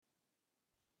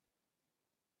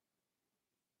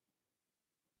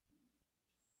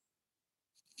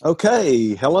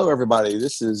Okay, hello everybody.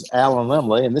 This is Alan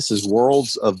Lemley, and this is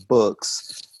Worlds of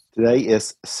Books. Today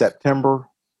is September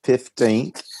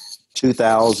 15th,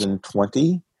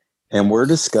 2020, and we're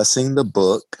discussing the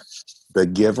book The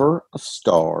Giver of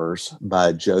Stars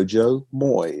by Jojo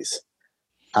Moyes.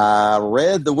 I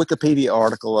read the Wikipedia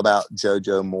article about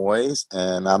Jojo Moyes,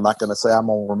 and I'm not going to say I'm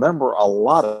going to remember a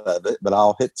lot of it, but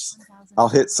I'll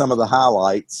hit some of the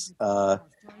highlights.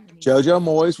 Jojo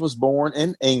Moyes was born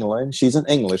in England. She's an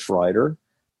English writer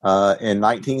in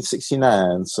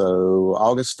 1969, so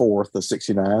August 4th of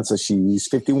 69. So she's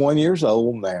 51 years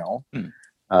old now.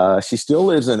 She still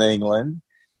lives in England.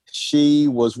 She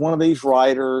was one of these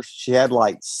writers. She had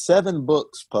like 7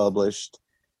 books published.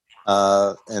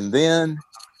 And then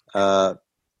I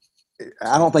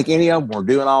don't think any of them were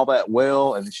doing all that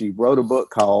well. And she wrote a book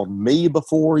called Me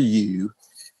Before You.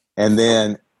 And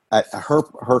then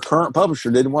her current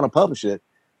publisher didn't want to publish it,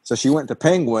 so she went to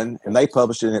Penguin and they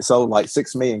published it, and it sold like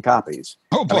 6 million copies.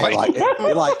 Oh boy! I mean,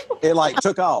 it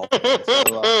took off.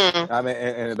 So, I mean,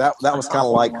 and that was kind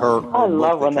of like her. I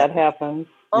love when that happens.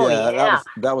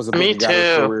 That was a book Me that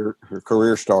got too. her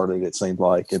career started. It seemed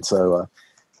like, and so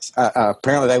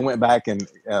apparently they went back and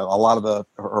a lot of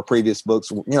her previous books,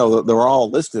 they were all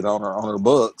listed on her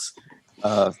books,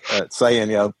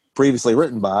 saying previously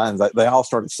written by, and they all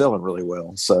started selling really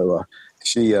well. So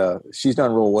she's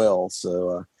done real well.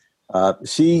 So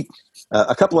she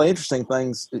a couple of interesting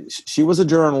things. She was a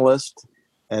journalist,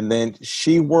 and then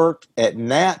she worked at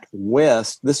Nat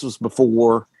West. This was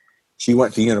before she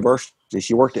went to university.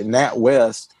 She worked at Nat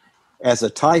West as a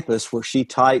typist, where she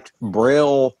typed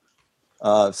Braille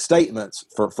statements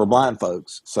for blind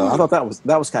folks. So I thought that was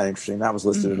kind of interesting. That was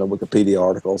listed in a Wikipedia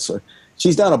article. So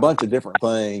she's done a bunch of different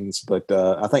things, but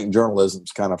I think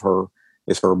journalism's kind of her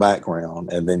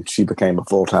background. And then she became a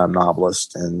full-time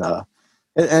novelist, and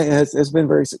it's been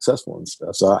very successful and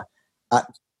stuff. So I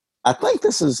think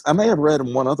I may have read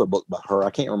one other book by her. I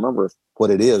can't remember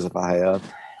what it is if I have,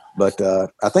 but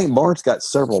I think Bart's got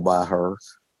several by her.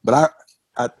 But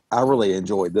I really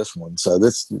enjoyed this one. So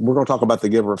we're going to talk about The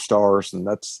Giver of Stars, and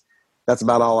that's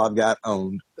about all I've got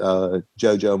on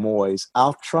Jojo Moyes.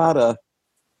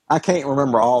 I can't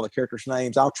remember all the characters'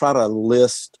 names. I'll try to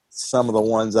list some of the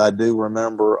ones I do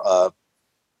remember.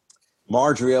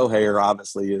 Marjorie O'Hare,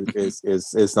 obviously, is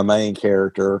the main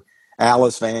character.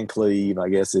 Alice Van Cleve, I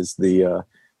guess, is the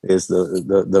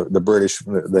British,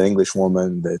 the English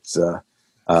woman that's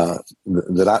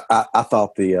that I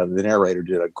thought the narrator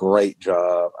did a great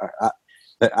job.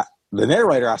 The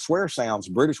narrator, I swear, sounds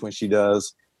British when she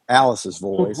does Alice's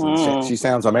voice, and she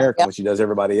sounds American when she does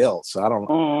everybody else. So I don't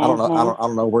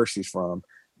know where she's from,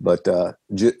 but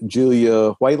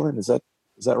Julia Whalen, is that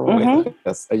right?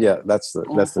 That's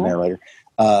the narrator.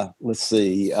 Let's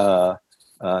see.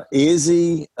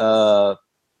 Izzy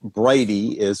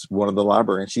Brady is one of the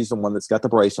librarians. She's the one that's got the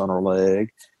brace on her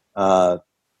leg.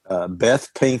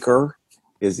 Beth Pinker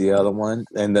is the other one,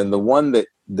 and then the one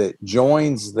that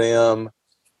joins them,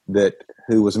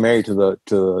 who was married to the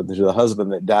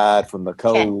husband that died from the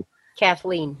cold.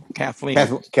 Kathleen. Thanks.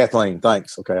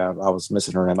 Okay, I was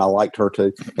missing her name. I liked her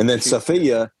too. And then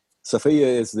Sophia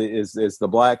is the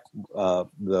black,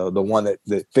 the one that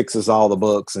fixes all the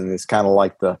books, and it's kind of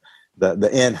like the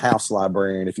in-house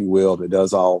librarian, if you will, that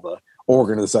does all the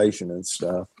organization and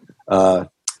stuff.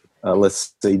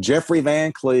 Let's see. Jeffrey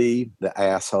Van Cleve, the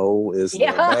asshole, is the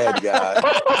bad guy.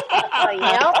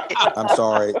 I'm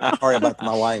sorry about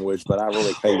my language, but I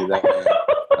really hated that man.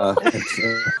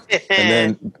 And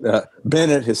then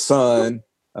Bennett, his son,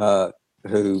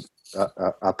 who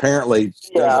apparently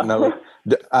doesn't know.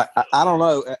 I don't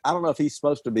know. I don't know if he's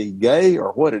supposed to be gay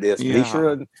or what it is. Yeah. He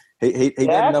should. He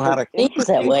didn't know how to. He's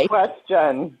that way.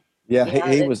 Question. Yeah,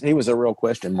 he was a real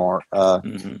question mark.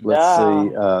 Let's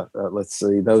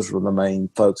see. Those were the main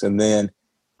folks, and then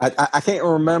I can't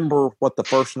remember what the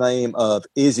first name of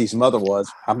Izzy's mother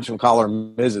was. I'm just gonna call her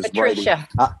Mrs. Patricia.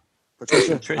 Brady.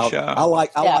 Patricia. I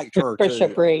liked her Patricia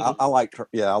too. Brady. I liked her.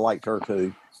 Yeah, I liked her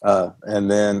too.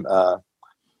 And then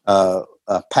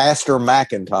Pastor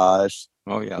McIntosh.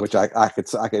 Oh yeah, which I could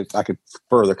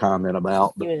further comment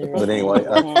about, but anyway.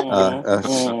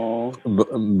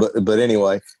 But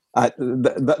anyway.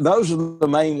 Those are the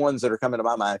main ones that are coming to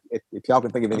my mind. If y'all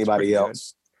can think of anybody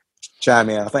else, chime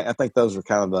in. I think those are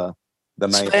kind of the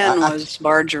main. Sven was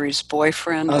Marjorie's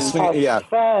boyfriend. Sven, yeah.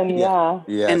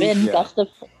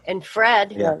 And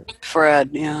Fred. Yeah. Fred,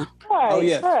 yeah. Right, oh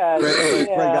yeah,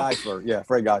 Fred Geisler. Yeah,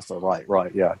 Fred Geisler.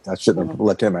 Right. Yeah, I shouldn't have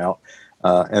left him out.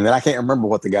 And then I can't remember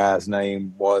what the guy's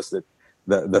name was that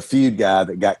the feud guy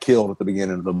that got killed at the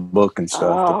beginning of the book and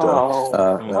stuff.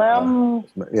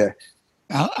 Yeah.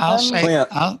 I'll say Clint,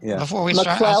 before we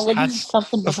start.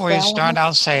 Before we start,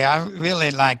 I'll say I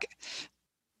really like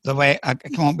the way I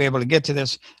won't be able to get to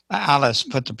this. Alice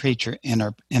put the preacher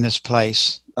in his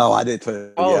place. Oh, I did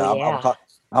too. Oh, Yeah, yeah.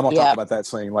 I'm gonna talk about that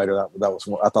scene later. That was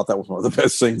I thought that was one of the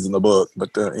best scenes in the book.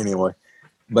 But anyway,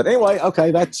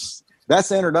 okay, that's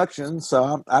the introduction.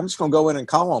 So I'm just gonna go in and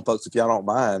call on folks if y'all don't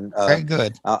mind. Very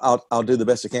good. I'll do the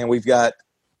best I can. We got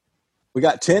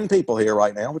 10 people here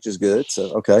right now, which is good.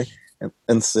 So okay,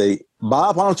 and see,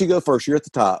 Bob, why don't you go first? You're at the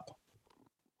top.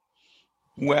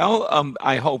 Well,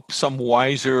 I hope some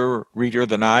wiser reader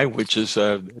than I, which is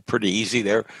pretty easy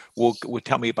there, will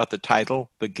tell me about the title,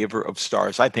 The Giver of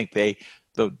Stars. I think the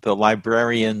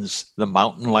librarians, the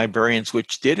mountain librarians,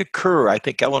 which did occur, I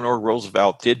think Eleanor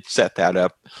Roosevelt did set that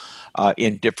up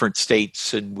in different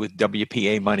states and with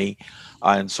WPA money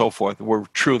and so forth, were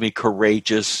truly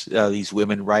courageous, these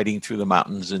women riding through the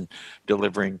mountains and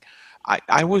delivering.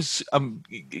 I was,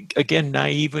 again,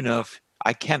 naive enough.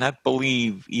 I cannot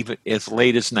believe, even as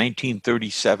late as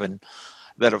 1937,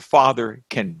 that a father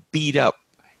can beat up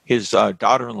his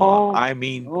daughter-in-law. I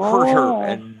mean, hurt her,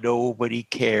 and nobody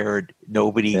cared.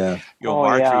 Nobody,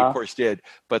 Marjorie, of course, did.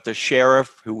 But the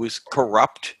sheriff, who was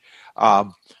corrupt,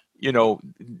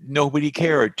 nobody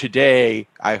cared. Today,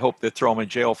 I hope they throw him in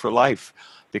jail for life,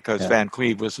 because Van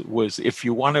Cleve was, if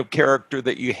you want a character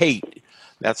that you hate,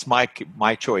 that's my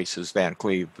choice is Van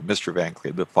Cleve, Mr. Van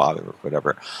Cleve, the father or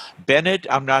whatever. Bennett,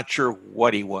 I'm not sure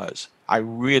what he was.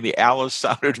 Alice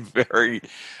sounded very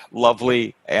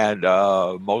lovely, and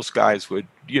most guys would,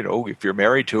 if you're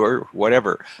married to her,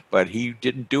 whatever. But he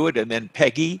didn't do it. And then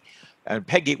Peggy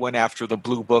went after the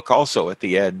blue book also at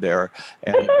the end there,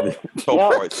 and so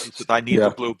forth. She said, I need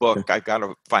the blue book. I got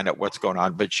to find out what's going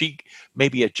on. But she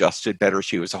maybe adjusted better.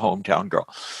 She was a hometown girl.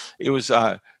 It was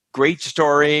great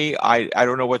story. I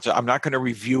don't know I'm not going to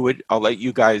review it. I'll let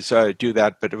you guys do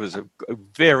that, but it was a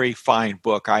very fine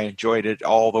book. I enjoyed it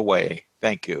all the way.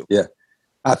 Thank you. Yeah.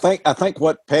 I think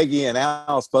what Peggy and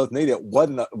Alice both needed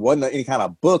wasn't any kind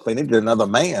of book. They needed another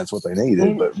man. That's what they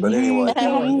needed. But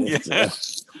anyway.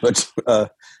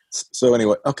 So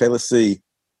anyway, okay, let's see.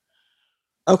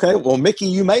 Okay, well, Mickey,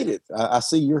 you made it. I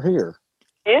see you're here.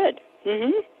 Did.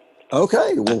 Mm-hmm.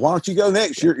 Okay, well, why don't you go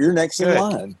next? You're next in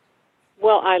line.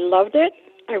 Well, I loved it.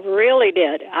 I really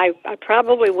did. I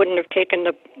probably wouldn't have taken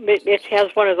it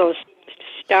has one of those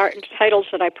titles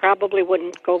that I probably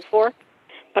wouldn't go for,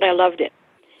 but I loved it.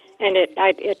 And it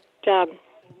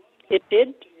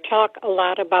did talk a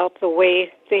lot about the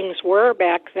way things were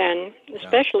back then,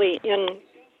 especially in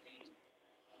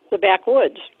the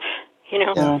backwoods,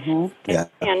 Mm-hmm. Yeah.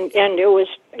 And it was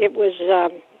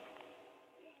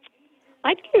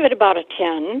I'd give it about a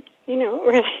 10,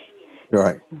 really.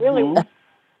 Right. Really,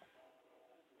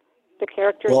 the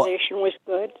characterization was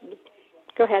good.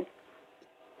 Go ahead.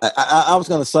 I was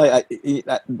going to say,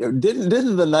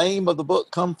 didn't the name of the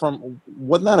book come from?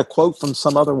 Wasn't that a quote from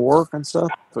some other work and stuff?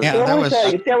 Yeah,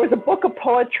 there was a book of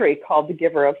poetry called "The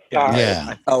Giver of Stars."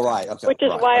 Yeah. Oh, right. Okay. Which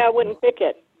is why I wouldn't pick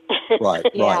it. Right.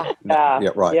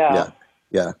 Right.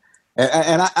 Yeah.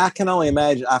 And I can only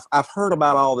imagine. I've heard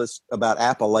about all this about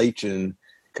Appalachian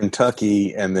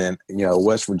Kentucky, and then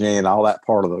West Virginia and all that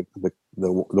part of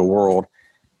the world.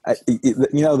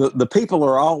 The people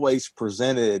are always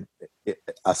presented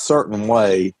a certain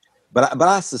way, but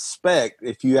I suspect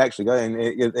if you actually go, and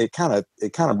it kind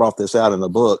of brought this out in the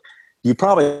book, you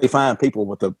probably find people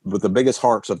with the biggest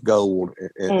hearts of gold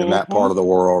in that part of the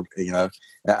world.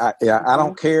 I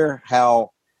don't care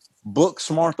how book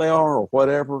smart they are or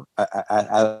whatever.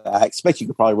 I expect you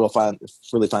could probably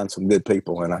really find some good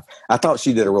people, and I thought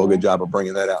she did a real good job of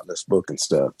bringing that out in this book and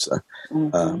stuff. So,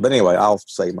 but anyway, I'll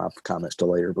save my comments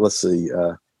till later. But let's see.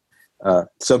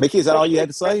 So, Mickey, is that all you had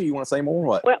to say? You want to say more?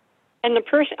 What? Well, and the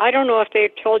person, I don't know if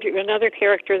they told you, another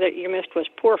character that you missed was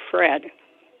poor Fred.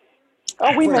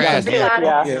 Oh, we missed him.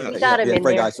 We got him in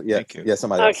there. Yeah,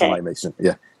 somebody mentioned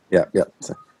it. Yeah.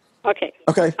 So, okay.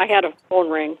 Okay. I had a phone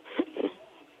ring.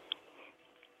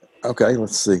 Okay,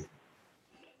 let's see.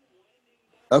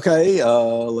 Okay,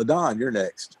 LaDon, you're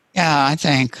next. Yeah, I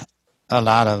think a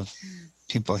lot of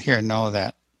people here know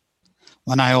that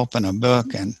when I open a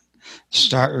book and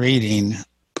start reading,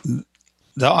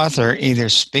 the author either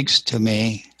speaks to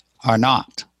me or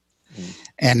not.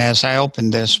 And as I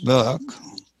opened this book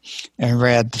and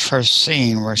read the first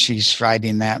scene where she's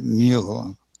riding that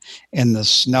mule in the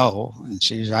snow, and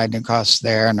she's riding across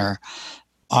there, and her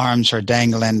arms are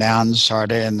dangling down,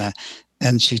 sort of,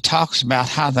 and she talks about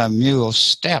how the mule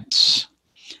steps.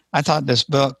 I thought this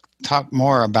book talk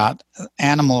more about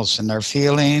animals and their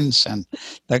feelings and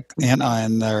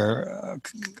and their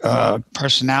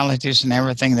personalities and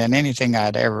everything than anything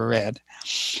I'd ever read.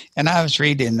 And I was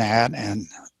reading that, and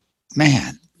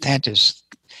man, that just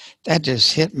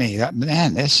hit me.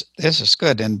 Man, this is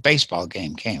good. And baseball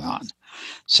game came on,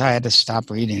 so I had to stop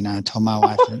reading. I told my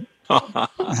wife,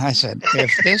 I said,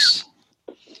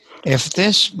 if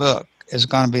this book is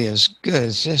going to be as good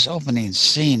as this opening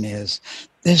scene is,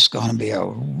 this is going to be a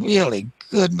really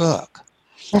good book.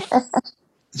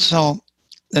 So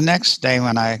the next day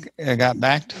when I got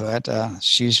back to it,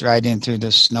 she's riding through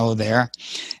the snow there,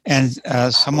 and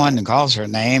someone calls her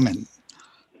name, and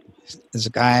there's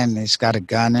a guy, and he's got a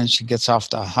gun, and she gets off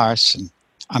the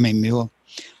mule,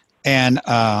 and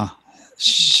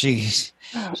she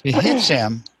hits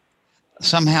him.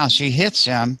 Somehow she hits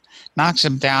him, knocks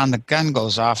him down, the gun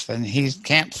goes off, and he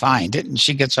can't find it, and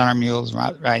she gets on her mule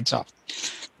and rides off.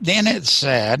 Then it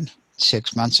said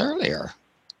 6 months earlier.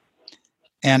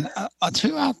 And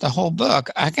throughout the whole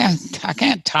book, I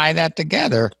can't tie that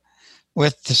together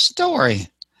with the story.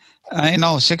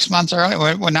 6 months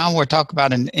earlier, well, now we're talking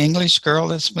about an English girl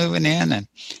that's moving in, and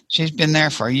she's been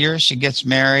there for years. She gets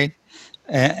married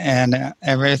and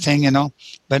everything,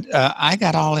 But I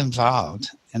got all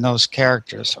involved in those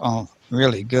characters. Oh,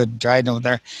 really good, right over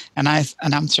there. And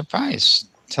I'm surprised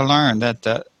to learn that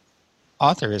the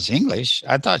author is English.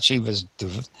 I thought she was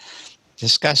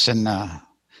discussing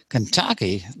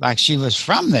Kentucky like she was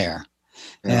from there,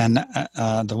 and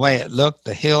the way it looked,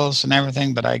 the hills and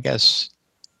everything. But I guess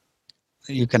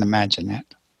you can imagine that.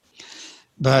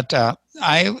 But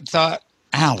I thought,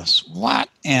 Alice, what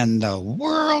in the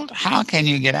world? How can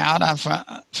you get out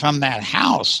from that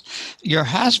house? Your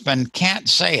husband can't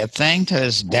say a thing to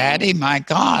his daddy. My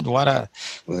God, what a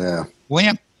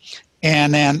wimp.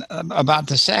 And then about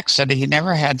the sex, that he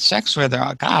never had sex with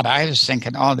her. God, I was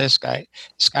thinking, this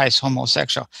guy's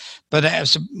homosexual. But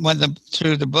as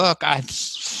through the book, I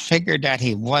figured that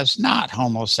he was not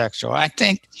homosexual. I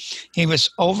think he was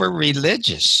over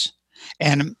religious,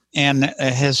 and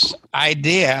his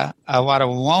idea of what a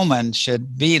woman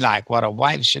should be like, what a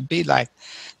wife should be like,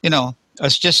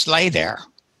 was just lay there,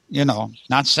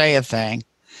 not say a thing,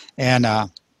 and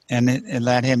it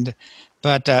led him to.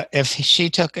 But if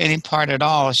she took any part at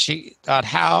all, she thought,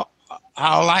 how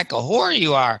like a whore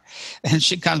you are. And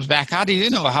she comes back, how do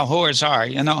you know how whores are?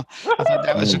 I thought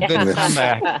that was a good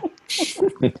comeback.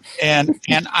 And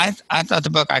I thought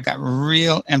I got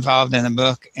real involved in the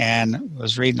book and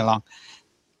was reading along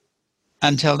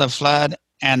until the flood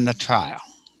and the trial.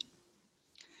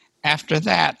 After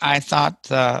that, I thought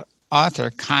the author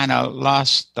kind of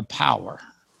lost the power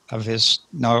of his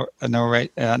not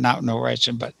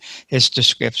narration, but his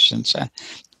descriptions,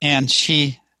 and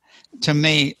to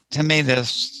me, the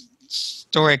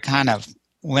story kind of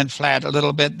went flat a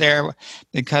little bit there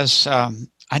because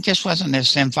I just wasn't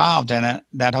as involved in it,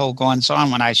 that whole goings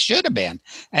on, when I should have been.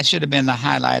 That should have been the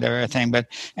highlight of everything.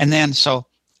 And then so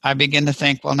I begin to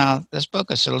think, well, now this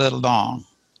book is a little long,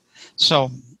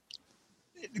 so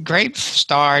great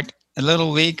start, a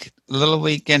little weak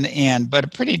in the end, but a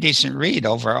pretty decent read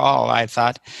overall, I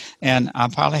thought. And I'll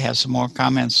probably have some more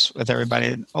comments with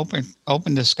everybody.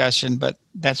 Open discussion, but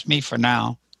that's me for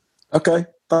now. Okay,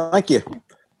 thank you.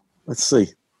 Let's see.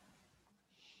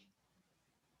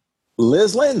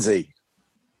 Liz Lindsay.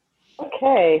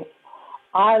 Okay,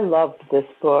 I loved this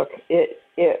book. It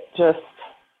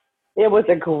was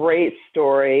a great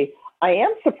story. I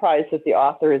am surprised that the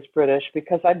author is British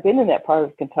because I've been in that part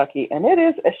of Kentucky, and it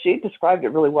is, as she described it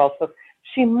really well. So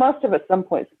she must have at some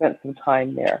point spent some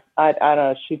time there. I don't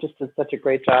know. She just did such a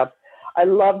great job. I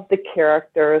loved the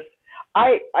characters.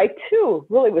 I too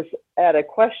really was at a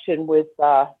question with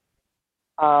the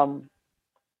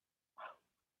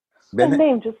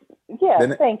name just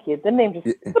Bennett? Thank you. The name just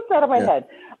slipped out of my head.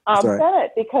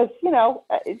 Bennett, because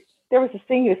there was this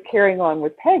thing he was carrying on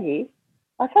with Peggy.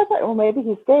 I thought that, well, maybe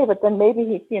he's gay, but then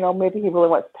maybe he really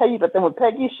wants Peggy. But then when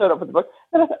Peggy showed up with the book,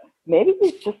 then I thought maybe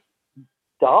he's just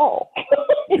dull.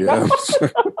 But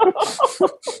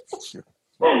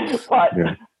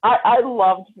I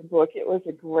loved the book. It was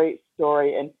a great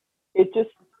story, and it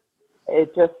just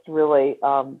really.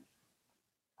 I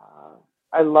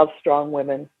love strong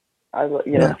women.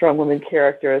 Strong women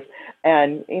characters,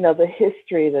 and the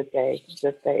history that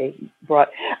they brought.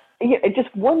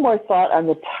 Just one more thought on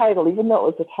the title, even though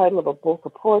it was the title of a book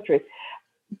of poetry,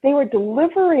 they were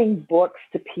delivering books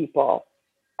to people,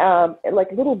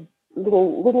 like little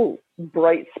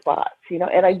bright spots,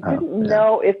 and I didn't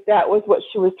know if that was what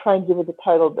she was trying to do with the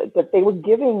title, that they were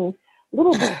giving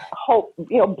little hope,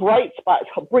 bright spots,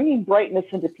 bringing brightness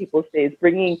into people's days,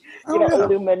 bringing,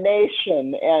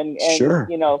 illumination and Sure.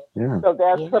 Yeah. So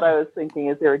that's what I was thinking,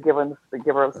 is they were giving the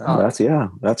giver of songs.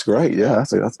 That's great. Yeah,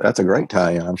 that's a great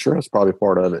tie-in. I'm sure it's probably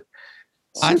part of it.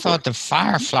 I thought the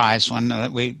fireflies,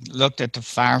 when we looked at the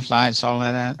fireflies, all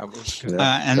of that,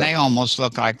 and they almost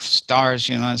look like stars,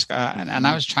 and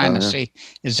I was trying to see,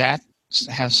 is that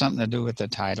have something to do with the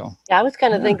title? Yeah, I was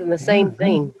kind of thinking the same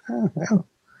thing.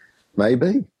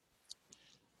 Maybe.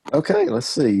 Okay, let's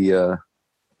see.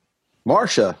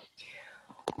 Marcia.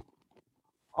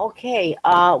 Okay,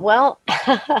 well,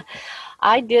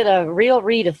 I did a real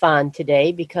readathon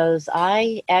today because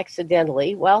I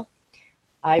accidentally,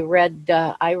 I read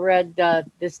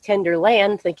This Tender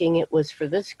Land thinking it was for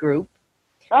this group.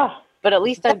 But at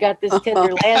least I've got This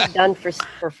Tender Land done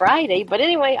for Friday. But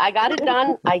anyway, I got it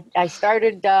done. I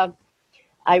started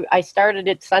I started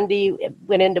it Sunday,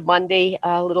 went into Monday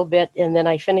a little bit, and then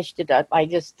I finished it up. I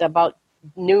just about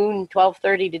noon,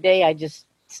 12:30 today, I just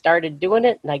started doing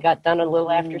it, and I got done a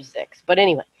little after 6. But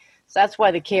anyway, so that's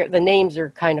why the names are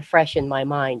kind of fresh in my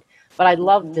mind. But I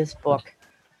love this book.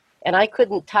 And I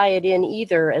couldn't tie it in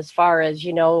either, as far as,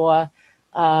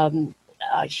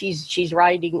 she's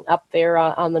riding up there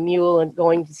on the mule and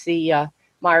going to see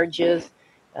Marge's,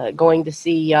 going to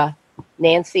see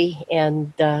Nancy,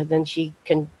 and then she's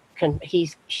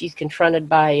confronted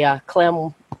by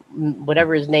Clem,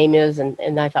 whatever his name is,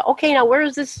 and I thought, okay, now where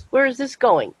is this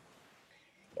going?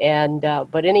 And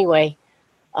but anyway,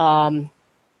 I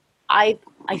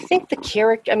think the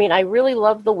character. I mean, I really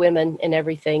love the women and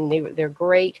everything. They're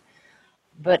great.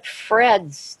 But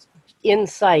Fred's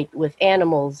insight with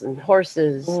animals and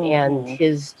horses, and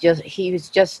he was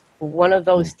just one of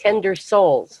those tender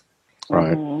souls.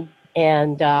 Right.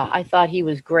 And I thought he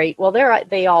was great. Well,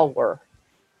 they all were.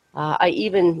 I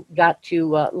even got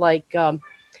to like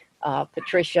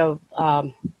Patricia,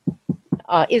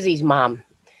 Izzy's mom.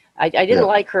 I didn't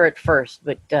like her at first,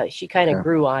 but she kind of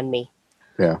grew on me.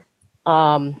 Yeah.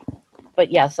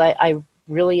 But yes, I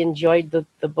really enjoyed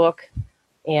the book.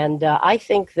 And I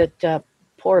think that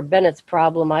poor Bennett's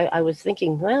problem, I was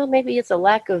thinking, well, maybe it's a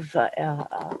lack of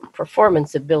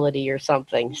performance ability or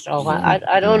something. So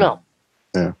I don't know.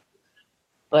 Yeah.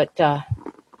 But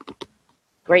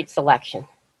great selection.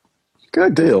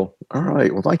 Good deal. All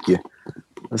right. Well, thank you.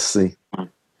 Let's see.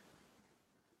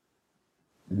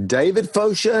 David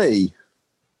Fauché.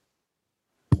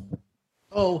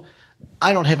 Oh,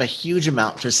 I don't have a huge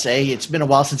amount to say. It's been a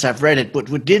while since I've read it, but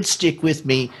what did stick with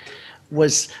me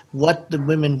was what the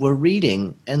women were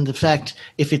reading, and the fact,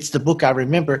 if it's the book I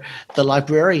remember, the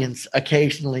librarians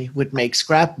occasionally would make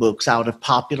scrapbooks out of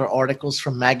popular articles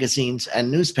from magazines and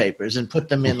newspapers and put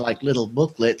them in like little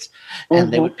booklets,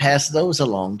 and they would pass those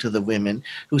along to the women,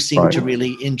 who seemed to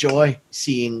really enjoy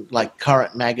seeing like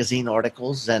current magazine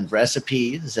articles and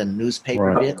recipes and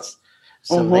newspaper bits.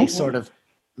 So they sort of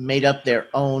made up their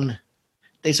own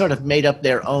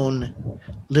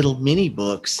little mini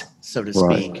books, so to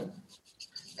speak.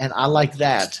 And I like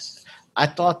that. I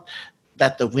thought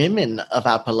that the women of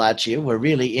Appalachia were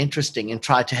really interesting and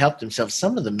tried to help themselves.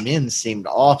 Some of the men seemed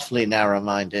awfully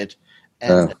narrow-minded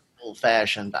and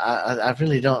old-fashioned. I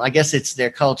really don't. I guess it's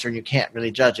their culture, and you can't really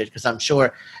judge it, because I'm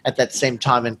sure at that same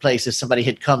time and place, if somebody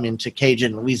had come into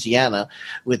Cajun, Louisiana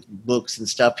with books and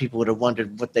stuff, people would have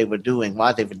wondered what they were doing,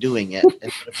 why they were doing it, and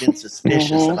would have been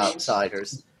suspicious of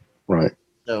outsiders. Right.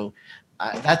 So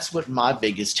that's what my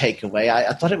biggest takeaway.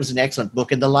 I thought it was an excellent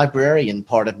book, and the librarian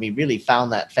part of me really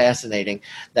found that fascinating,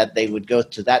 that they would go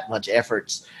to that much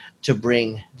efforts to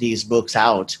bring these books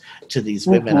out to these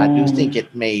women. I do think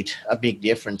it made a big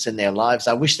difference in their lives.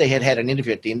 I wish they had had an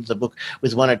interview at the end of the book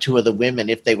with one or two of the women,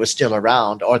 if they were still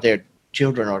around, or their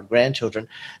children or grandchildren,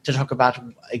 to talk about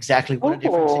exactly what a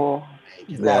difference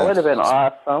it made. That would have been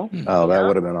awesome. Oh, that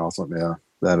would have been awesome. Yeah,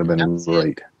 that would have been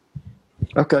great.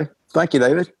 Okay. Thank you,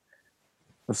 David.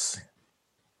 Let's see.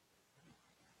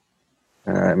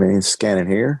 All right, me scanning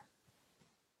here.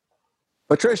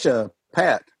 Patricia,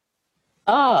 Pat.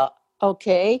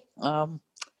 Okay.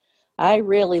 I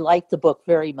really liked the book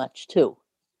very much too.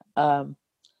 I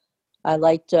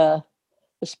liked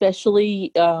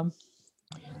especially the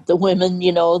women,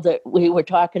 that we were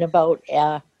talking about,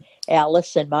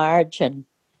 Alice and Marge, and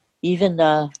even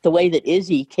the way that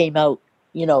Izzy came out.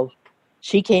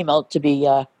 She came out to be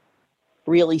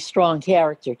really strong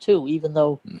character too, even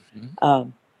though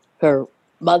her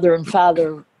mother and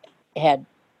father had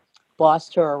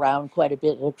bossed her around quite a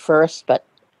bit at first, but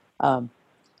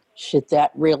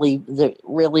that really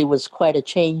was quite a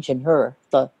change in her.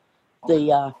 The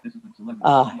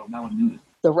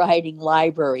the writing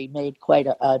library made quite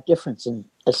a difference,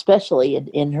 especially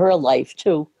in her life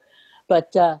too.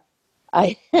 But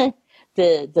I,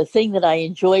 the thing that I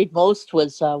enjoyed most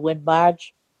was when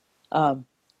Marge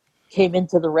came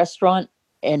into the restaurant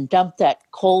and dumped that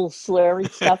coal slurry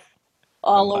stuff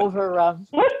all over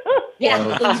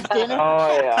Vancouver's dinner.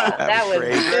 Oh yeah. That was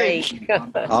great.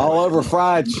 All over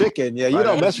fried chicken. Yeah, you Right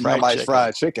don't on mess with fried nobody's chicken.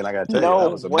 fried chicken. I got to tell you, that No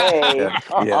was way.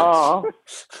 yeah.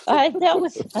 That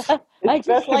was I just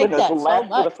Especially like when it that was so last for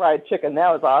the much fried chicken.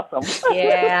 That was awesome.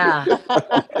 Yeah.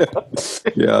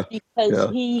 Yeah.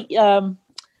 because he,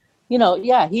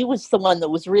 he was the one that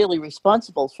was really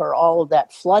responsible for all of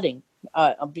that flooding.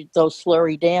 Those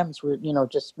slurry dams were,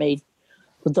 just made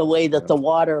with the way that the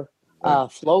water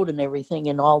flowed and everything,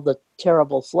 and all the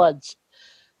terrible floods.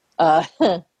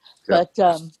 But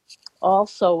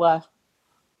also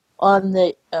on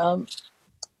the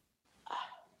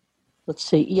let's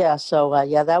see,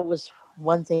 that was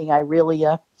one thing I really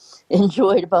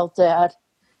enjoyed about that.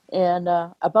 And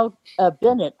about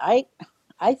Bennett, I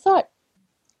thought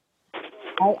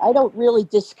I don't really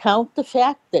discount the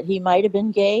fact that he might have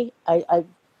been gay. I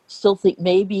still think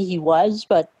maybe he was,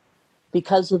 but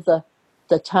because of the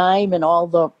time and all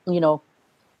the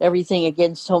everything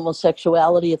against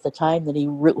homosexuality at the time, that he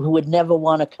would never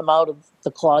want to come out of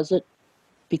the closet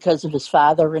because of his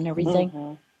father and everything.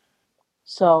 Mm-hmm.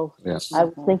 So I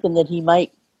was thinking that he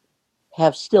might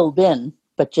have still been,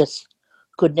 but just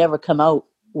could never come out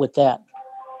with that.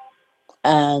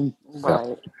 And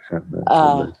Right.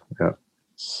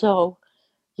 so,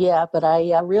 but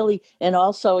I really, and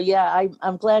also,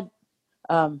 I'm glad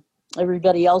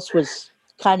everybody else was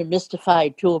kind of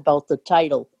mystified too about the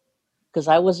title, because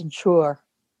I wasn't sure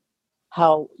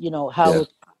how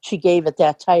she gave it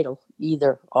that title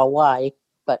either, or why.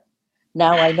 But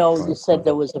now I know you said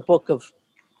there was a book of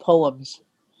poems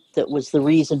that was the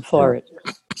reason for it.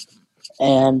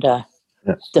 And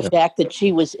the fact that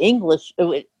she was English,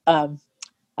 I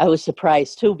was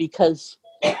surprised too, because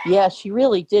she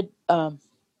really did.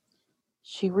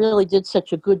 She really did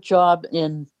such a good job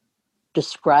in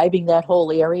describing that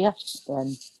whole area,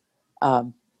 and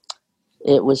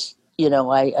it was,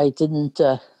 I didn't,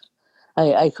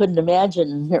 I couldn't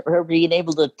imagine her being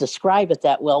able to describe it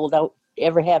that well without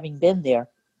ever having been there.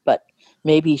 But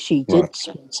maybe she did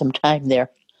spend some time there,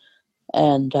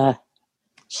 and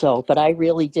but I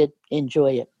really did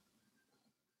enjoy it.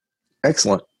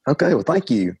 Excellent. Okay, well, thank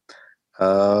you.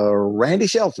 Randy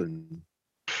Shelton.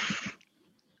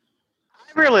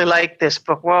 I really like this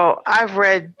book. Well, I've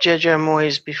read Jojo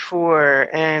Moyes before,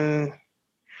 and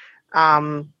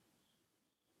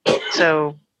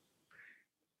so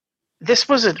this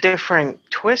was a different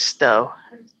twist, though,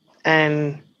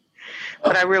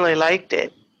 but I really liked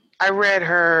it. I read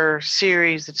her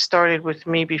series that started with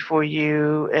Me Before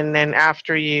You, and then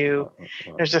After You.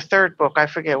 There's a third book. I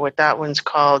forget what that one's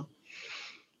called.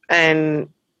 And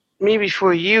Me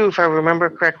Before You, if I remember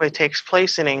correctly, takes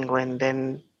place in England.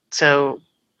 And so,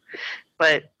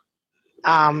 but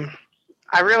I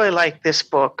really like this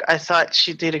book. I thought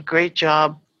she did a great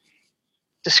job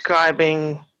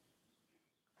describing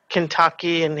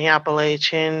Kentucky and the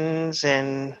Appalachians,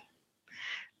 and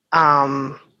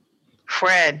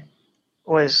Fred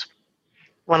was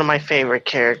one of my favorite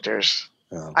characters.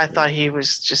 I thought he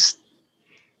was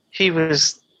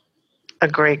a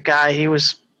great guy. He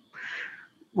was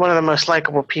one of the most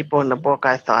likable people in the book,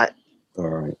 I thought. All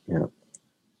right. Yeah.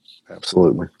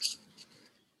 Absolutely.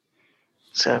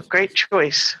 So, great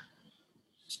choice.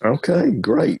 Okay,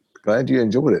 great. Glad you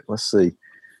enjoyed it. Let's see.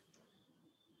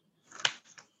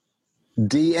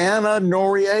 Deanna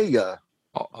Noriega.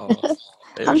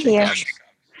 I'm here.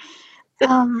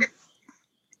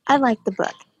 I like the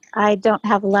book. I don't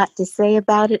have a lot to say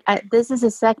about it. This is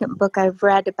the second book I've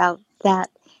read about that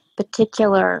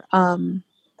particular time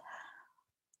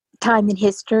in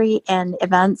history and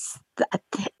events.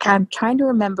 I'm trying to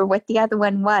remember what the other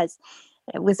one was.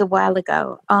 It was a while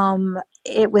ago.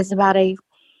 It was about a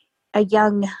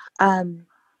young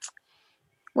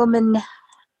woman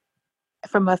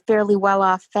from a fairly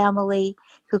well-off family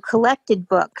who collected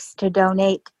books to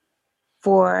donate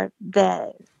for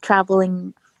the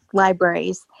traveling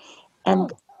libraries,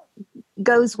 and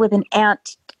goes with an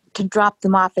aunt to drop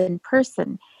them off in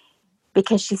person,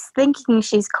 because she's thinking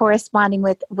she's corresponding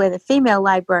with a female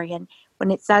librarian when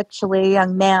it's actually a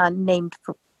young man named,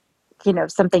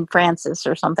 something Francis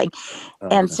or something.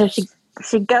 And so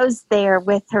she goes there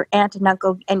with her aunt and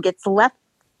uncle and gets left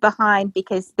behind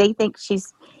because they think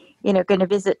she's, going to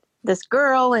visit this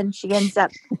girl, and she ends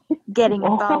up getting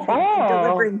involved in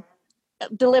delivering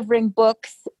delivering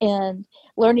books and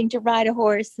learning to ride a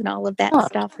horse and all of that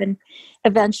stuff, and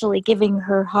eventually giving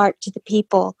her heart to the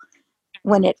people,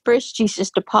 when at first she's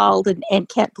just appalled and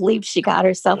can't believe she got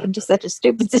herself into such a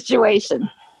stupid situation.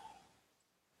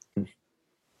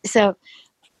 So,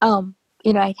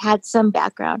 I had some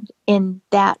background in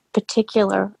that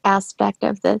particular aspect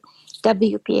of the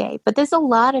WPA, but there's a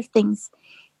lot of things,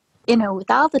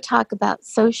 with all the talk about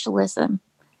socialism,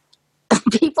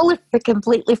 people have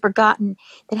completely forgotten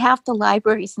that half the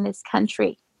libraries in this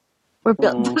country were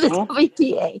built by the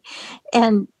WPA,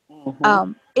 and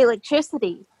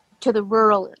electricity to the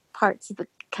rural parts of the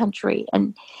country,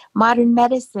 and modern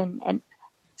medicine and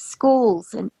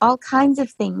schools and all kinds of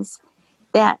things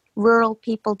that rural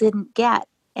people didn't get.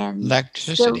 And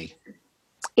electricity.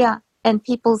 And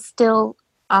people still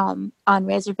on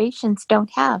reservations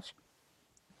don't have,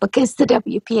 because the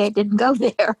WPA didn't go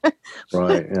there.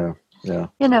 Right. Yeah.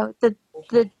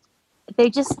 They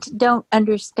just don't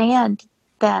understand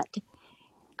that.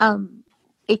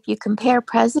 If you compare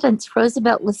presidents,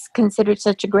 Roosevelt was considered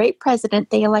such a great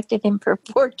president, they elected him for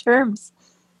 4 terms.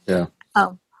 Yeah.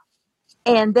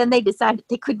 And then they decided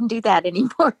they couldn't do that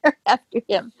anymore after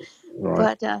him.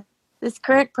 Right. But this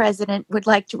current president would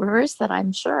like to reverse that,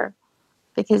 I'm sure,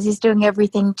 because he's doing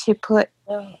everything to put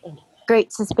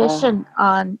great suspicion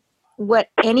on what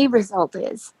any result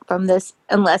is from this,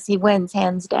 unless he wins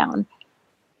hands down.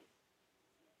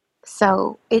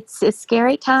 So it's a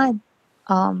scary time.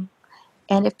 And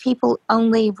if people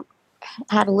only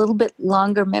had a little bit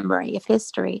longer memory of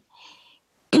history,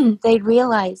 they'd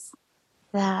realize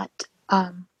that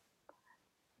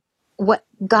what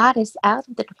got us out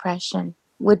of the Depression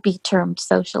would be termed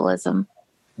socialism.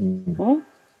 Mm-hmm.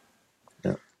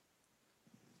 Yeah.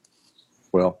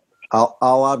 Well,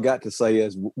 all I've got to say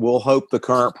is we'll hope the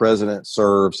current president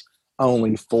serves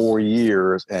only 4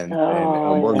 years, and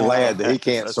we're glad that he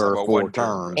can't serve 4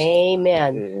 terms.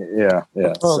 Amen. Yeah.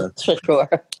 Oh, for sure.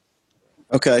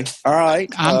 Okay. All right.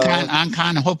 I'm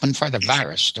kind of hoping for the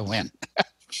virus to win.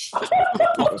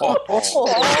 Well,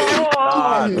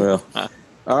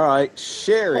 all right,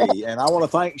 Sherry, and I want to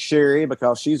thank Sherry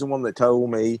because she's the one that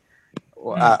told me.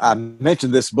 I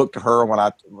mentioned this book to her when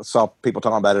I saw people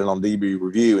talking about it on DB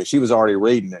Review, and she was already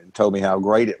reading it and told me how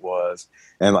great it was,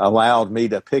 and allowed me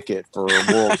to pick it for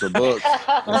Worlds of Books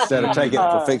instead of taking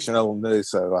it for Fictional News.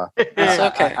 So It's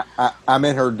okay. I'm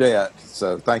in her debt.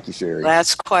 So thank you, Sherry.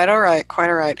 That's quite all right. Quite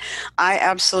all right. I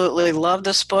absolutely love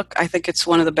this book. I think it's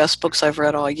one of the best books I've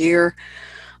read all year.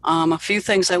 A few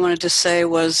things I wanted to say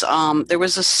was there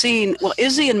was a scene. Well,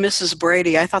 Izzy and Mrs.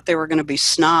 Brady, I thought they were going to be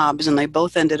snobs, and they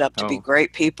both ended up to be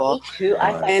great people. Me too.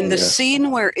 And the scene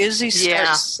where Izzy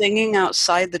starts singing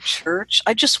outside the church,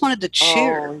 I just wanted to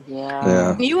cheer. Oh,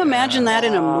 yeah. Can you imagine that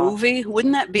in a movie?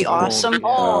 Wouldn't that be awesome? It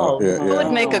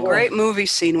would make a great movie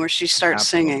scene where she starts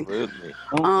singing.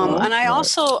 And I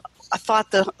thought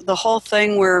the whole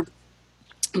thing where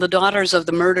the daughters of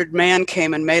the murdered man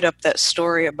came and made up that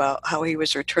story about how he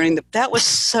was returning. That was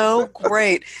so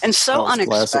great and so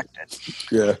unexpected.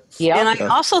 Classic. Yeah. And I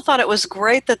also thought it was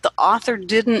great that the author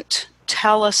didn't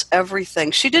tell us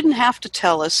everything. She didn't have to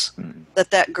tell us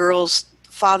that girl's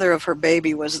father of her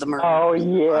baby was the murderer. Oh,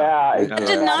 yeah. It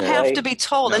did not have to be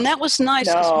told. And that was nice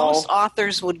because most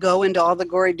authors would go into all the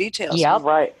gory details. Yep.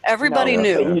 Right. Everybody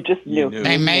knew. You just knew.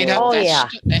 They made up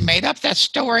they made up that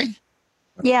story.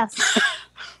 Yes.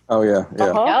 Oh, yeah.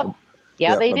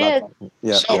 Yeah, they did.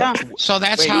 So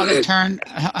that's how they turned.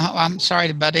 I'm sorry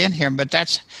to butt in here, but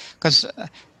that's because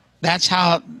that's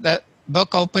how the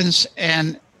book opens.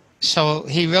 And so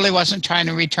he really wasn't trying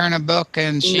to return a book,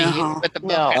 and she with the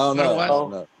book.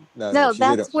 No,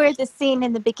 that's where the scene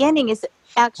in the beginning is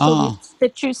actually the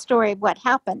true story of what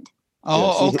happened.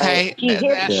 Oh, okay. She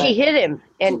hit him,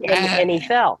 and he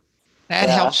fell. That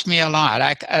helps me a lot.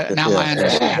 I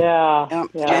understand.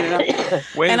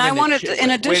 And I wanted, in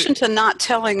addition to not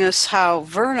telling us how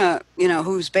Verna,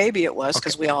 whose baby it was,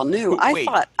 because we all knew,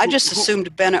 I just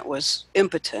assumed Bennett was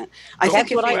impotent. I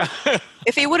think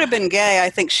if he would have been gay, I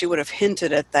think she would have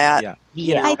hinted at that.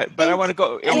 Yeah. But I want to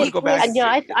go. I want to go back.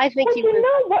 I think he. You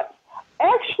know what?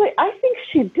 Actually, I think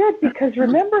she did, because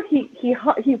remember he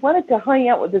wanted to hang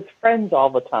out with his friends all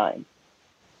the time.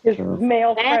 His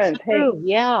male friends. That's true.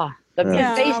 Yeah.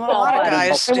 Baseball. A lot of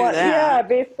guys do that. Yeah,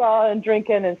 baseball and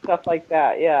drinking and stuff like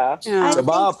that. Yeah. So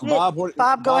Bob,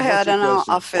 go ahead, and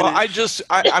I'll finish. Well,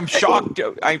 I'm shocked.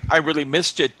 I really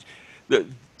missed it.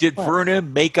 Did Verna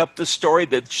make up the story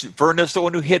that Verna's the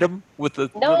one who hit him with the?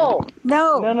 No.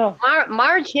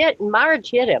 Marge hit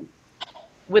him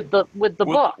with the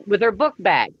book, with her book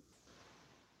bag.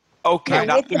 Okay,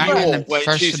 not the mule.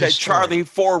 When she said Charlie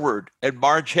forward, and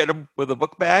Marge hit him with a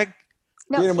book bag.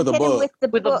 No, Hit him with a book. with the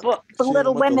book, the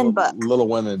Little Women book. Little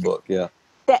Women book, yeah.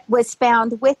 That was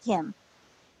found with him.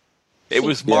 It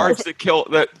was Marge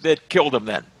that killed him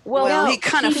then. Well, no, he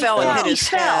kind of fell and hit his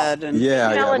head. And he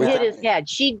fell and hit his head.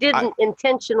 She didn't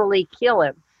intentionally kill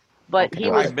him, but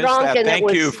he was drunk and Thank it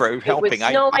was, you for helping. It was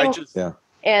snowing, I just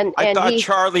and I thought he,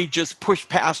 Charlie just pushed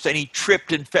past and he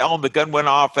tripped and fell and the gun went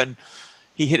off and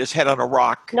he hit his head on a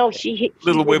rock. No, she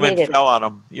Little Women fell on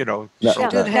him. You know,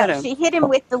 she hit him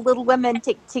with the Little Women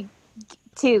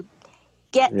to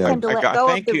get him to let go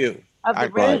of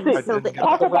the ring. So that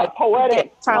talk about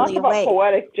poetic. Charlie talk about away.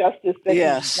 poetic justice. That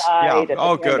died at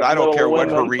Oh, the good. end of I don't care Little what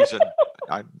her Women. reason.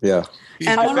 I love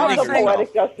the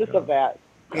poetic justice of that.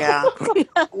 Yeah.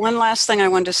 One last thing I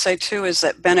wanted to say, too, is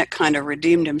that Bennett kind of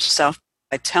redeemed himself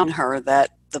by telling her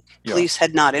that the police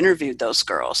had not interviewed those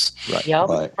girls. Right.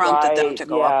 Yep. Prompted them to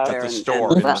go up there at the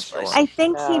and store. I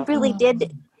think he really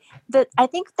did. I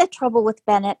think the trouble with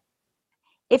Bennett,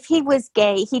 if he was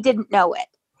gay, he didn't know it.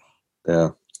 Yeah.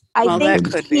 I Well, think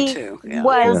that could be he too. Yeah.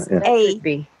 was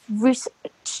a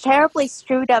terribly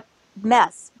screwed up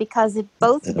mess because of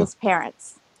both of his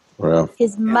parents. Well,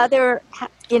 his mother,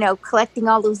 collecting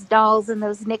all those dolls and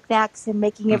those knickknacks and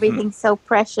making everything so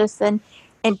precious and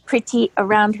pretty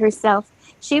around herself.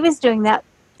 She was doing that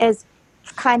as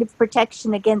kind of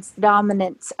protection against the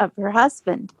dominance of her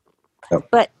husband. Yep.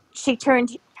 But she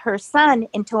turned her son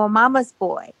into a mama's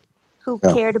boy who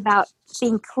cared about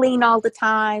being clean all the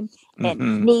time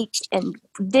and neat and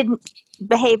didn't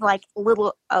behave like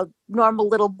a normal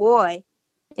little boy,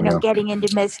 getting into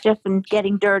mischief and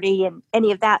getting dirty and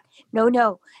any of that.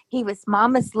 No. He was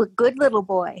mama's good little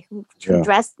boy who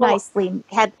dressed nicely and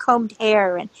had combed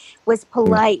hair and was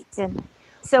polite. And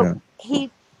so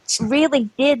he really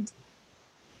did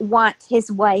want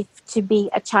his wife to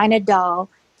be a china doll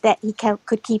that he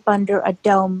could keep under a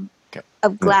dome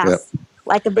of glass,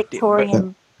 like a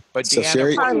Victorian But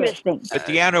parlor thing. But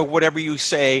Deanna, whatever you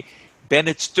say,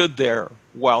 Bennett stood there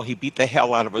while he beat the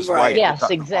hell out of his wife. Yes,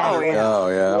 exactly.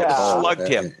 Slugged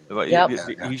him. Yep.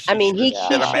 I mean, he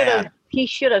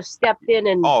should have stepped in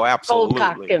and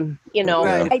cold-cocked him,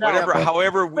 Whatever,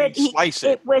 however we slice it.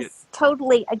 It was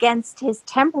totally against his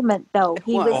temperament, though.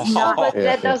 He was not. But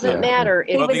that doesn't matter.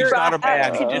 Well, he's not a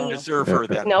man. He didn't deserve her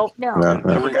then. No. He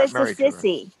was a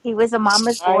sissy. He was a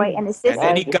mama's boy and a sissy. And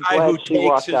any guy who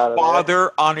takes his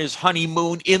father on his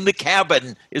honeymoon in the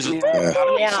cabin is something.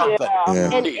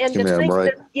 And to think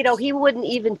that, he wouldn't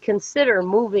even consider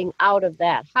moving out of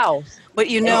that house. But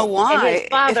you know why? And his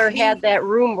father had that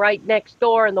room right next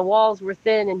door, and the walls were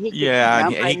thin, and he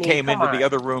could, he came into the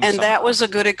other room. And that was a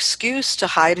good excuse to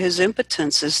hide his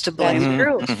impotence, is to blame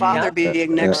his father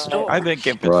being next door. I think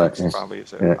impotence probably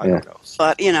is it. I don't know.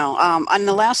 But and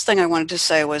the last thing I wanted to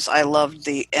say was I loved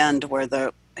the end where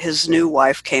his new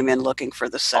wife came in looking for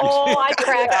the sex. Oh, I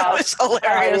cracked up. That was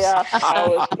hilarious.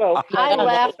 I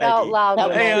laughed out loud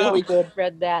when I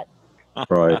read that.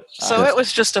 Right. So it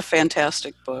was just a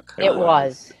fantastic book. It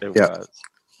was. It was.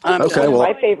 Okay, well,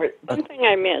 my favorite. One thing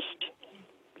I missed.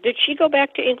 Did she go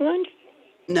back to England?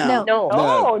 No.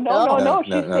 No.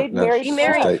 She stayed married. She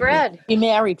married Fred. He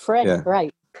married Fred,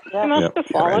 right? She must have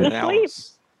fallen asleep.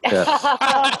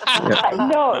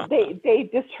 No, they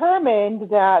determined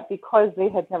that because they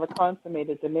had never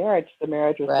consummated the marriage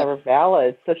was never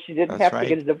valid, so she didn't have to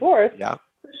get a divorce. Yeah.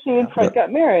 She and Fred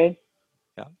got married.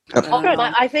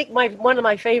 I think one of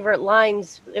my favorite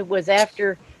lines, it was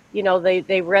after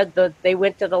they went to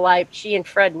the she and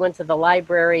Fred went to the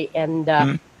library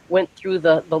and went through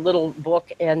the little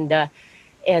book and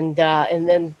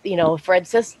then Fred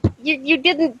says you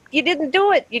didn't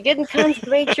do it, you didn't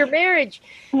consummate your marriage.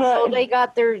 So they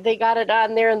got it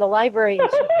on there in the library. And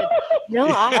she said, no,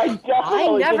 I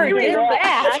never did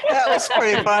that. That was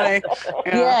pretty funny.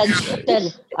 Yeah, and she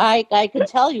said, I can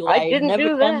tell you, I didn't never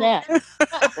do done that.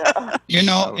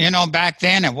 Back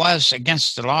then it was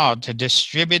against the law to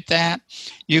distribute that.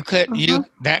 You could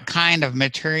that kind of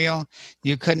material.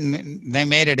 You couldn't. They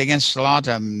made it against the law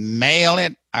to mail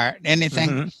it or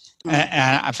anything.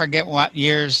 And I forget what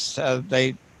years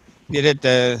they did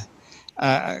it.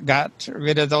 Got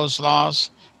rid of those laws,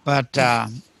 but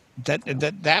that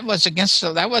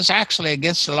was actually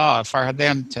against the law for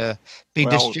them to be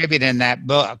distributing that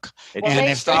book. And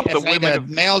if they had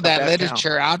mailed that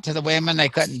literature out to the women, they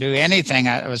couldn't do anything.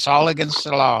 It was all against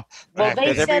the law. Well,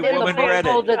 they said in the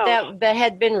book that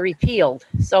had been repealed.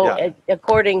 So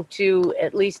according to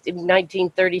at least in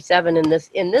 1937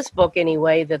 in this book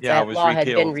anyway, that law had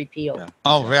been repealed. Yeah.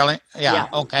 Oh, really? Yeah.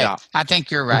 Okay. Yeah. I think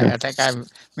you're right. I think I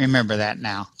remember that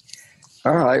now.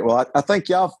 All right. Well, I think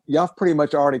y'all pretty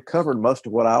much already covered most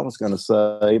of what I was going to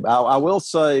say. I will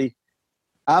say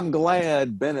I'm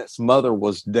glad Bennett's mother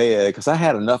was dead because I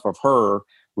had enough of her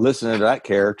listening to that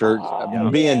character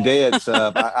being dead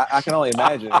stuff. I can only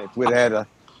imagine if we'd had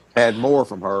more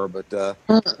from her. But there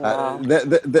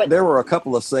were a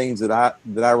couple of scenes that I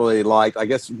really liked. I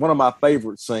guess one of my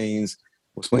favorite scenes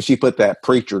was when she put that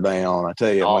preacher down. I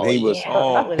tell you, when he was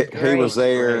he was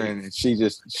there, and she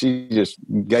just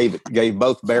gave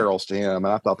both barrels to him,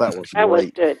 and I thought that was great. Was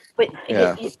good. But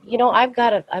I've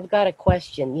got a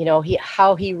question.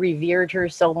 How he revered her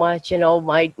so much.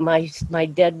 My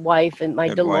dead wife and my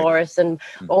Dolores, and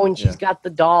and she's got the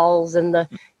dolls and the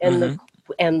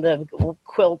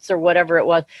quilts or whatever it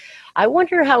was. I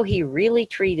wonder how he really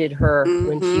treated her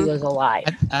when she was alive.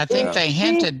 I think they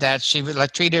hinted that she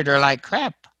treated her like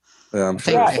crap. Yeah, I'm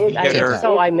sure.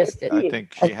 So I missed it. I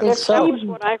think she had so.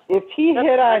 If he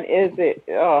hit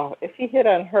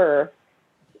on her,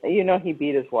 he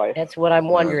beat his wife. That's what I'm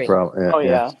wondering.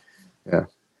 Yeah.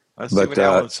 Let's see what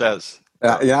Alan says.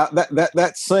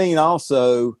 That scene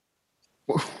also,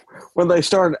 when they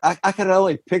started, I could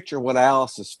only picture what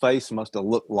Alice's face must have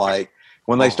looked like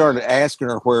when they started asking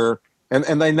her where,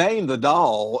 and they named the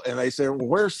doll, and they said, well,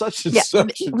 "Where's such and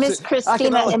such?" Miss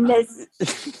Christina and Miss.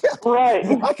 Right.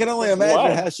 I can only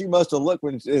imagine how she must have looked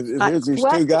when there's these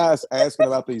two guys asking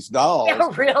about these dolls. Yeah,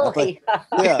 really?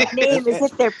 Name as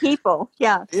if they're people.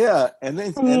 Yeah. Yeah, and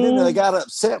then they got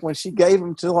upset when she gave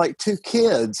them to like two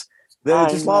kids that had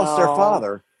just lost their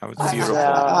father. That was beautiful.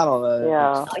 I don't know.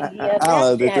 Yeah. I don't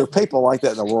know. There are people like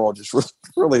that in the world just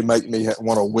really make me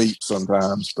want to weep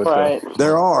sometimes. But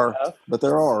there are. But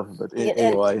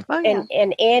anyway.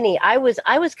 And Annie, I was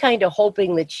kind of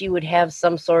hoping that she would have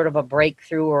some sort of a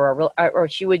breakthrough, or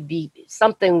she would be,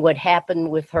 something would happen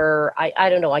with her.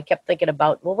 I don't know. I kept thinking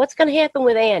about, well, what's going to happen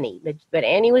with Annie? But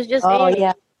Annie was just Annie.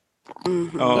 Yeah.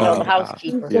 Mm-hmm. the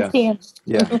housekeeper.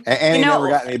 Annie never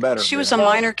got any better. She was a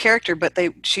minor character, but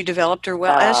she developed her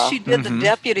well, as she did the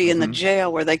deputy in the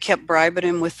jail, where they kept bribing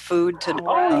him with food to.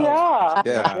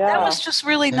 That was just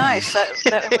really nice.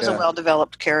 That was a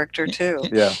well-developed character too.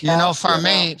 Yeah.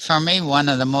 For me, one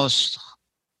of the most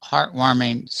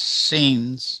heartwarming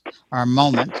scenes or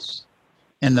moments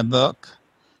in the book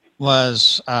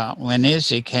was when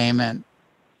Izzy came in.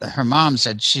 Her mom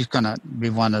said she's going to be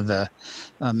one of the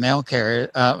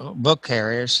book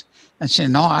carriers. And she said,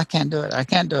 "No, I can't do it. I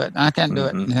can't do it. I can't do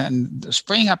it." And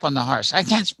spring up on the horse. "I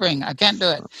can't spring. I can't do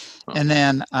it." And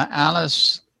then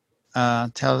Alice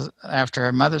tells, after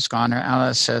her mother's gone,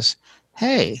 Alice says,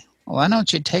 "Hey, why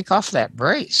don't you take off that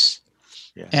brace?"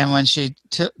 Yeah. And when she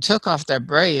took off that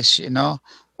brace,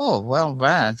 oh, well,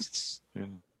 that's,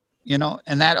 and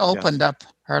that opened up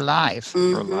her life,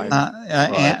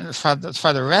 and for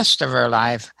the rest of her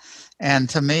life. And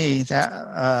to me,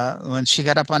 that when she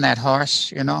got up on that horse,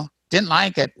 didn't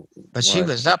like it, but she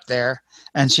was up there,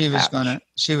 and she was gonna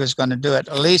do it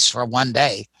at least for one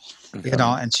day,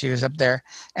 and she was up there,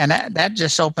 and that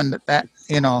just opened that.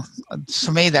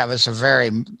 To me, that was a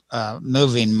very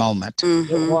moving moment.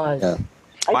 It was. Yeah.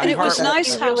 And it was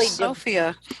nice how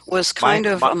Sophia was kind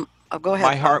of. Go ahead.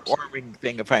 My heartwarming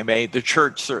thing, if I may, the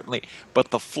church certainly, but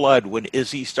the flood when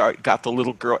Izzy got the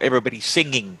little girl, everybody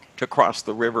singing to cross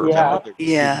the river. Yeah. And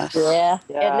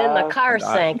then the car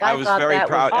sank. I was very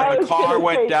proud. And the car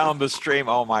went down the stream.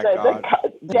 Oh my God.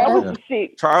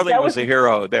 Charlie was a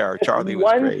hero there. Charlie was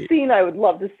great. One scene I would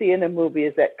love to see in a movie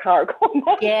is that car going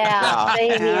by. Yeah,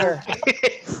 same here.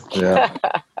 Yeah.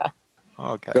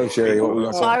 Okay. Go, Sherry. What were you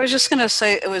going to say? I was just going to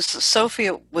say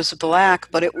Sophia was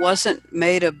black, but it wasn't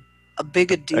made a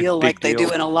big a deal like they do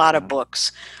in a lot of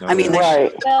books. I mean, they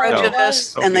showed the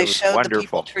prejudice, and they showed the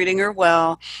people treating her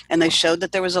well, and they showed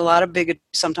that there was a lot of bigotry.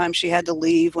 Sometimes she had to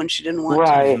leave when she didn't want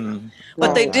to.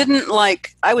 But they didn't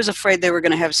I was afraid they were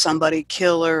going to have somebody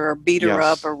kill her or beat her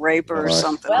up or rape her or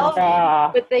something. Well,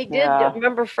 but they did.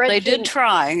 Remember, Fred? They did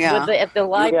try. Yeah. At the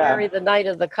library the night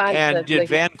of the concert. And did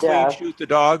Van Cleef shoot the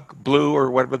dog, Blue,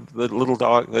 or whatever, the little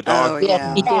dog? The dog. Oh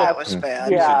yeah, he did. That was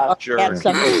bad. Yeah,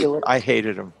 I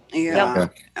hated him. Yeah.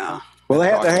 Well, they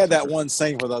had that one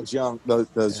scene where those young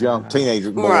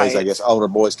teenager boys, I guess, older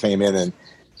boys came in and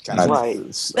kind of.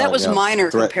 That was minor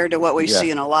compared to what we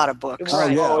see in a lot of books. I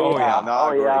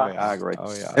agree.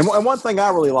 Oh yeah. And one thing I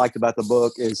really liked about the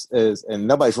book is, and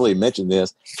nobody's really mentioned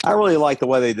this, I really like the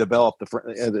way they developed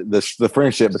the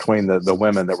friendship between the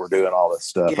women that were doing all this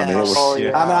stuff. I mean, it was.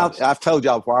 I've told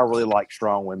y'all before, I really like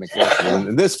strong women characters,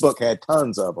 and this book had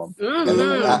tons of them.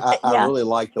 And I really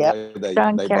liked the way they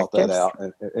brought that out,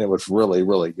 and it was really,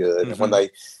 really good. And when they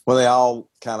all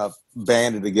kind of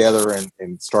banded together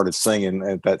and started singing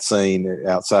at that scene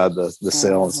outside the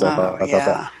cell and stuff. I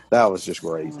thought that was just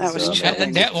great. That was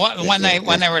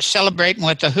when they were celebrating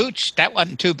with the hooch, that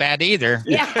wasn't too bad either.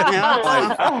 Yeah.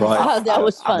 Right. Oh, that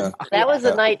was fun. That was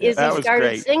the night Izzy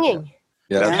started singing.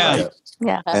 Yeah.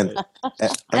 And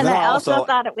I also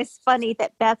thought it was funny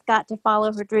that Beth got to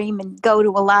follow her dream and go to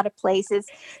a lot of places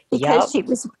because she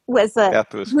was a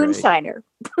moonshiner.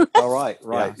 Oh, right.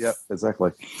 Yep,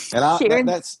 exactly. And she earned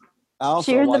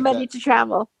the money to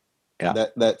travel. Yeah.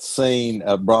 That scene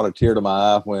brought a tear to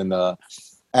my eye when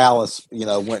Alice,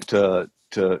 went to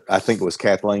I think it was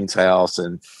Kathleen's house,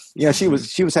 and she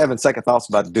was having second thoughts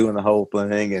about doing the whole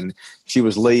thing, and she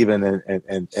was leaving, and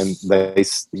they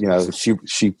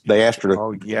they asked her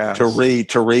to read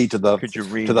to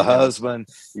the husband.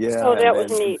 Yeah. Oh, that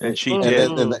was neat. And she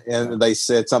did. And they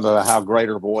said something about how great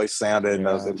her voice sounded, and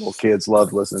those little kids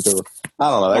loved listening to her. I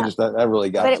don't know. That really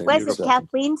got. But it wasn't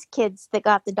Kathleen's kids that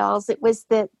got the dolls. It was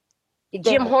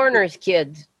Jim Horner's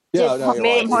kids. Yeah,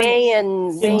 May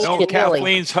and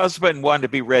Kathleen's husband wanted to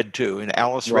be read to, and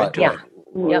Alice read to him.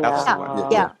 He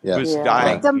was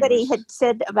dying. Somebody had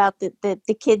said about the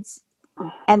kids,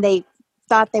 and they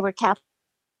thought they were Kathleen.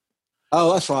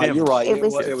 Oh, that's right. You're right. It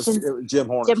was Jim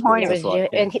Horner. Jim Horner. Right.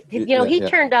 And he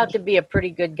turned out to be a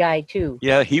pretty good guy too.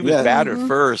 Yeah, he was bad at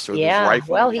first with his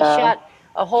rifle. Well, he shot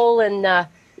a hole in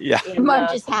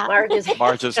Marge's hat.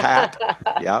 Marge's hat.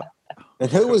 Yeah.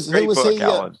 And who was he?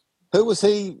 Who was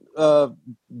he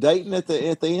dating at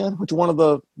the end? Which one of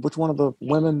the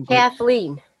women?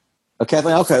 Kathleen.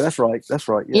 Kathleen. Okay, that's right.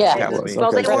 Yeah.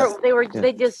 Well, they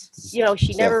just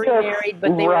she never remarried,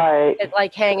 but they were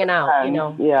like hanging out.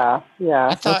 Yeah.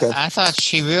 I thought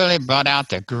she really brought out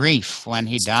the grief when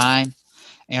he died.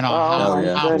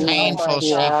 How painful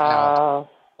she felt.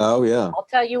 Oh yeah. I'll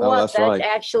tell you what, that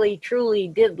actually truly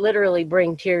did literally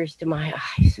bring tears to my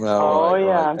eyes.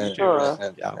 I'm sure.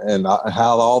 And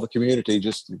how all the community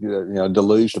just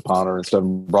deluged upon her and stuff,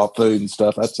 brought food and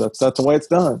stuff. That's the way it's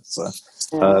done. So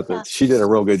she did a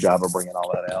real good job of bringing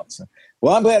all that out. So.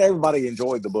 Well, I'm glad everybody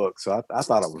enjoyed the book. So I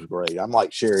thought it was great. I'm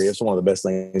like Sherry. It's one of the best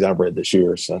things I've read this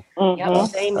year. So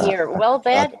same here. Well,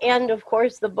 that and of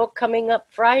course the book coming up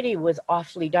Friday was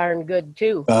awfully darn good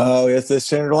too. Oh, yes, this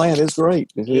Tenderland is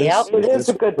great. It is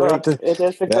a good book. It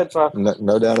is a good book.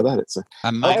 No doubt about it. So,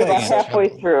 I'm about halfway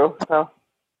through.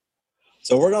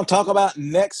 So we're going to talk about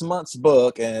next month's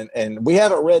book, and we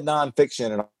haven't read nonfiction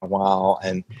in a while,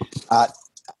 and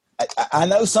I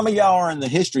know some of y'all are in the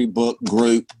history book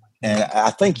group. And I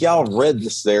think y'all read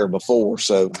this there before,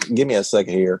 so give me a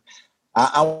second here.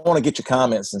 I want to get your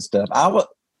comments and stuff. I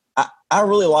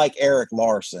really like Eric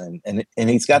Larson, and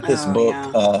he's got this book,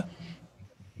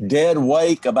 Dead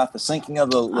Wake, about the sinking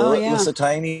of the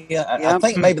Lusitania. I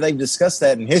think maybe they've discussed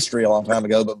that in history a long time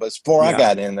ago, but before I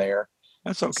got in there.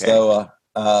 That's okay. So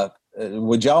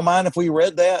would y'all mind if we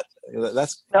read that?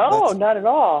 That's not at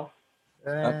all.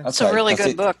 It's a really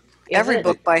good book. Every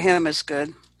book by him is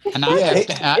good. And I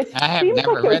have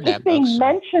never read that book. Being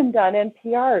mentioned on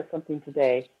NPR or something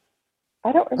today.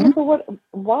 I don't remember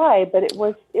why, but it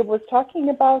was talking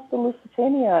about the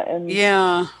Lusitania and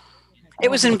it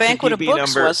was in Banquet of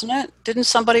Books, wasn't it? Didn't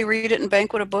somebody read it in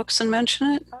Banquet of Books and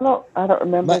mention it? I don't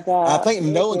remember that. I think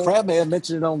Nolan Crabb may have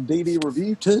mentioned it on DD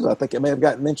Review too. I think it may have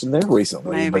gotten mentioned there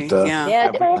recently. Maybe, but,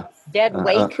 Dead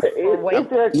Wake.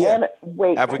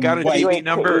 Wake. Have we got a DB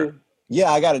number? Yeah,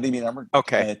 I got a DB number.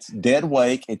 Okay. It's Dead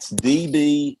Wake. It's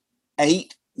DB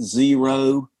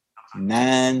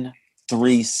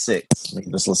 80936.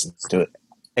 Just listen to it.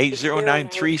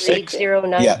 80936?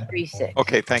 80936.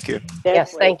 Okay, thank you.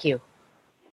 Yes, thank you.